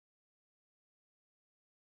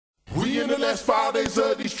We in the last 5 days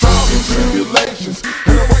of these trials and tribulations,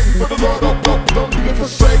 and I'm waiting for the Lord to open. Don't even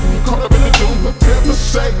forsake me. Caught up in the doom, prepare for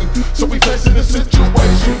Satan. So we facing a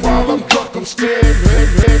situation. While I'm drunk, I'm staring,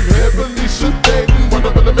 heavily sedating. Wonder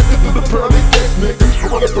when I make it through the pearly gates, niggas. I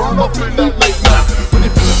wanna burn off in that late night. When you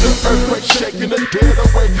feel the earthquake shaking, the dead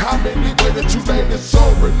awake. How many way that you laid it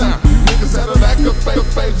sober now? Niggas had a lack of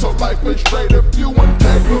faith, so life ain't straight if you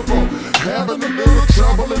incapable. Having a little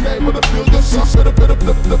trouble and able to feel yourself with a bit of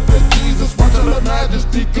Jesus, watching the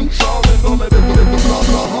majesty controlling. Don't let it blow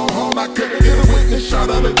the horn. I couldn't get a witness shout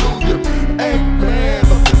hallelujah. Amen.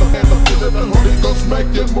 Look, the Holy Ghost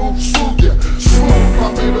make you move smooth, smooth.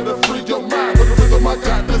 I'm able to free your mind with the rhythm I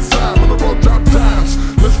got design. When the road drop times,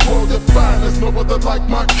 let's roll your fine. There's no other like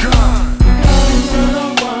my kind.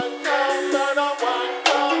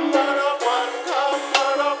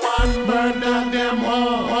 Murder them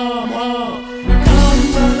all.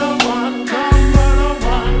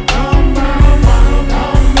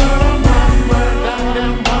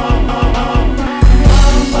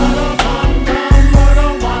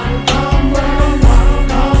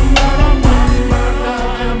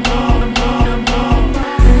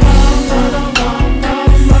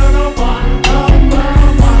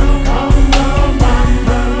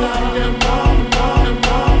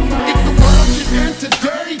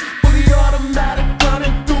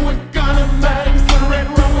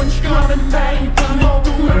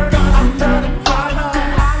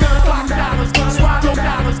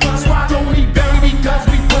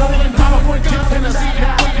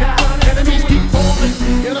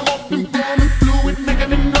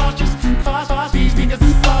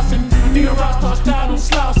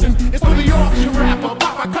 It's for the auction rapper,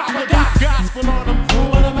 Papa Copper got gospel on them.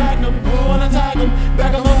 Full of magnum, full of tag them.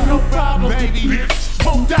 Back alone, no problem, baby.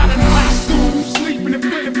 Smoked out in high school, sleeping in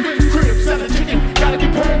big crib, selling chicken. Gotta be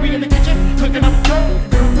paid, we in the kitchen, cooking up gold.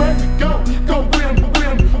 Ready to go win.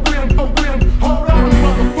 Hold on,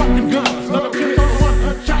 motherfucking guns. Let me kill it,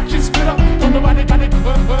 one shot, you spit up. Don't nobody got it,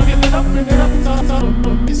 get lit up, and it up.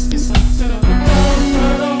 It's set up.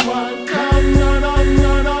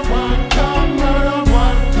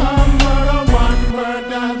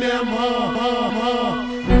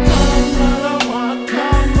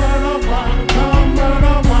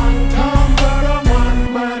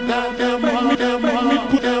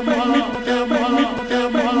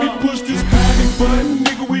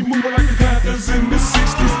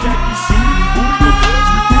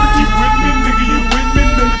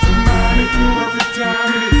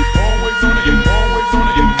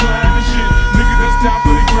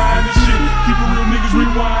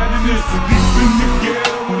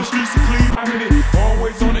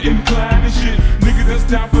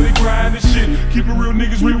 Keep it real,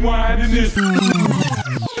 niggas rewinding this.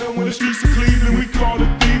 When the streets of Cleveland, we call it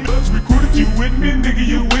divas. Recruited you with me, nigga,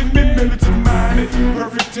 you with me. Militant minded,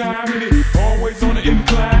 perfect timing it. Always on the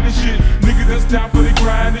incline and shit. Nigga, that's down for the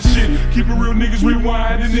grind and shit. Keep it real, niggas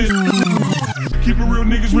rewinding this. Keep it real,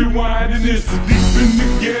 niggas rewinding this. Deep in the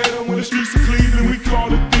ghetto, when the streets of Cleveland, we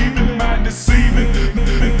call it thieving, mind deceiving.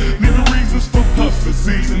 Nigga reasons for hustling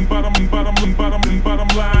season. Bottom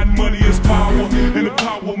line, money is power, and the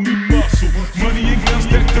power me muscle. Money ain't guns,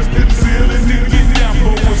 that's the ceiling. Nigga, get down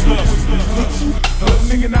for what's hustle.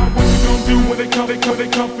 Nigga, now what you gon' do when they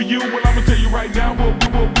come for you? Well, I'ma tell you right now what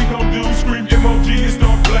we gon' do. Scream MOG and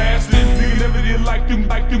start blasting. Nigga never did like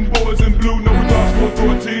them boys in blue. No regards for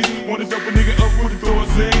authorities. Wanna dump a nigga up with the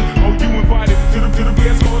doors in. Oh, you invited to the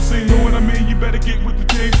gas hall scene. Know what I mean? You better get with the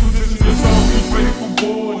team. Position yourself, get ready for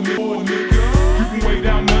war, nigga. Creeping way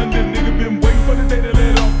down under, nigga been waiting for the day to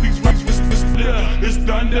let off these rocks. It's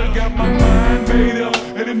thunder, got my mind made up,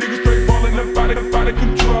 and the niggas straight falling up out of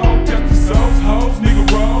control. Got the souls, hoes, nigga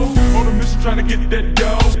rolls on a mission trying to get that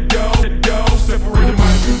dough. Separated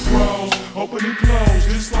my controls, open and close,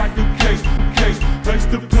 just like a case, place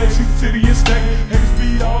to place, city and state. Haters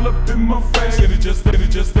be all up in my face, and it just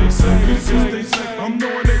ain't safe. I'm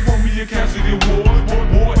knowing they want me a casualty award.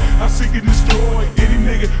 Boy, I seek and destroy any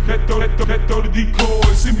nigga that throw the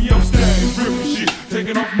decoy. See me on stage, ripping shit,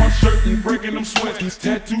 taking off my shirt and breaking them sweats.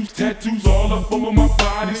 Tattoos all up over my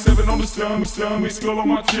body. 7 on the stomach, skull on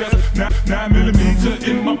my chest. 9mm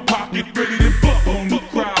in my pocket, ready to buck on the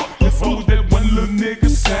crowd. If I was that one little nigga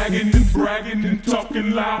sagging and bragging and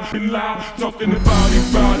talking loud, talking about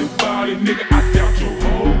it, nigga, I doubt your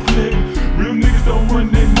whole clique. Real niggas don't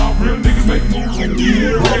run their mouth, real niggas make moves and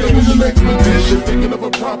Rolling in the next position, thinking of a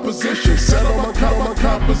proposition. Set on my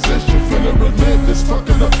composition, feeling relentless,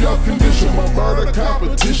 fucking up your condition. My murder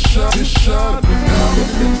competition. How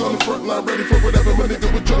many niggas on the front line ready for whatever my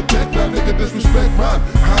nigga with your tech? Now nigga disrespect mine.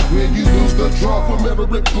 How will you lose the draw for me to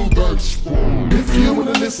rip through the spoon? If you in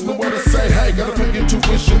the listen to what I say. Hey, gotta pay your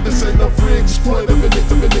tuition. This ain't no free exploit of an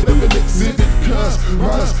exhibit. Cause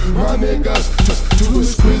my niggas just too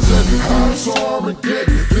exquisite. I'm so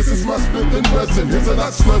Armageddon. This is my Smith and Wesson. Here's a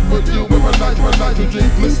night slug with you with my nitrogen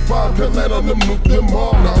bliss bomb. Can land on them, nuke them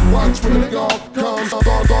all. Now watch when it all comes.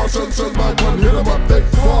 Dawn, sun, like one hit them up, they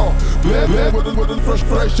fall. Bled with the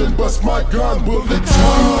frustration, bust my gun, bullet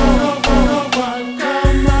time.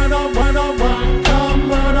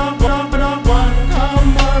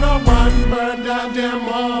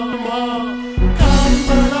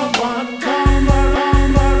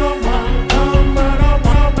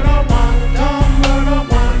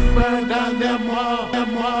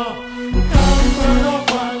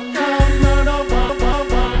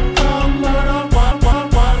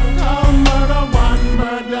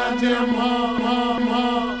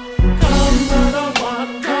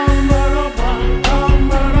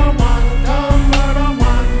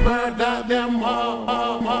 Them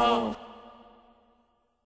all.